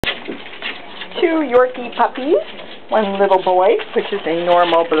two Yorkie puppies, one little boy, which is a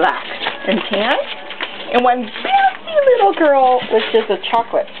normal black and tan, and one bouncy little girl, which is a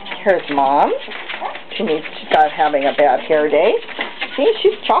chocolate. Here's Mom. She's having a bad hair day. See,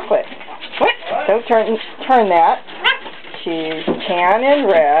 she's chocolate. Don't turn that. She's tan and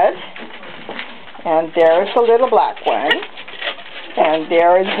red. And there's the little black one. And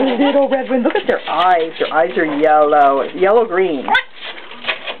there's the little red one. Look at their eyes. Their eyes are yellow. Yellow-green.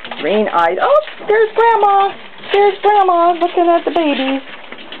 Green eyes. Oh, there's Grandma. There's Grandma looking at the babies.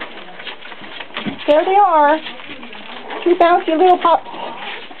 There they are. Two bouncy little pups.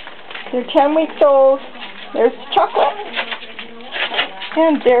 They're 10 weeks old. There's Chocolate.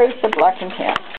 And there's the black and tan.